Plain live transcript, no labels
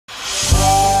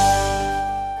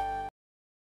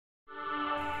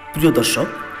প্রিয় দর্শক,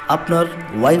 আপনার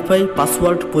ওয়াইফাই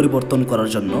পাসওয়ার্ড পরিবর্তন করার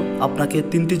জন্য আপনাকে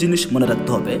তিনটি জিনিস মনে রাখতে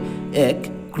হবে। 1.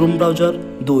 Chrome browser.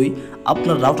 2.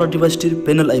 আপনার রাউটার ডিভাইসটির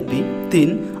প্যানেল আইপি। 3.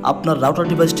 আপনার রাউটার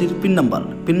ডিভাইসটির পিন নাম্বার।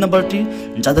 পিন নাম্বারটি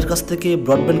যাদের কাছ থেকে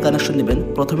ব্রডব্যান্ড কানেকশন নেবেন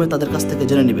প্রথমে তাদের কাছ থেকে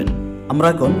জেনে নেবেন। আমরা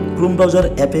এখন ক্রোম ব্রাউজার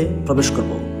অ্যাপে প্রবেশ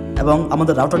করব এবং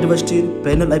আমাদের রাউটার ডিভাইসটির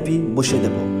প্যানেল আইপি বসিয়ে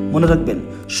দেব। মনে রাখবেন,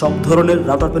 সব ধরনের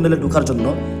রাউটার প্যানেলে ঢোকার জন্য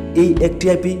এই একটি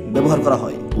আইপি ব্যবহার করা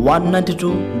হয়।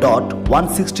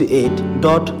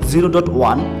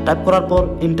 192.168.0.1 টাইপ করার পর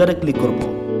ইন্টারে ক্লিক করব।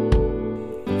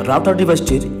 রাউটার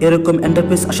ডিভাইসটির এরকম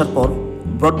ইন্টারফেস আসার পর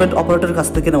ব্রডব্যান্ড অপারেটরের কাছ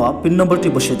থেকে নেওয়া পিন নম্বরটি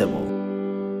বসিয়ে দেব।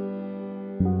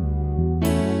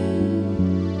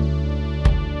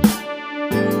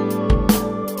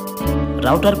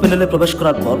 রাউটার প্যানেলে প্রবেশ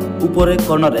করার পর উপরে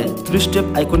কর্নারে 3 স্টেপ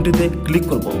আইকনটিতে ক্লিক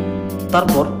করব।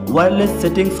 তারপর ওয়্যারলেস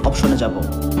সেটিংস অপশনে যাব।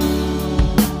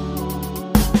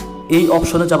 এই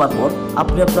অপশনে যাবার পর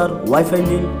আপনি আপনার ওয়াইফাই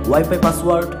নেম, ওয়াইফাই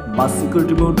পাসওয়ার্ড বা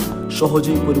সিকিউরিটি মোড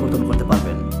সহজেই পরিবর্তন করতে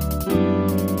পারবেন।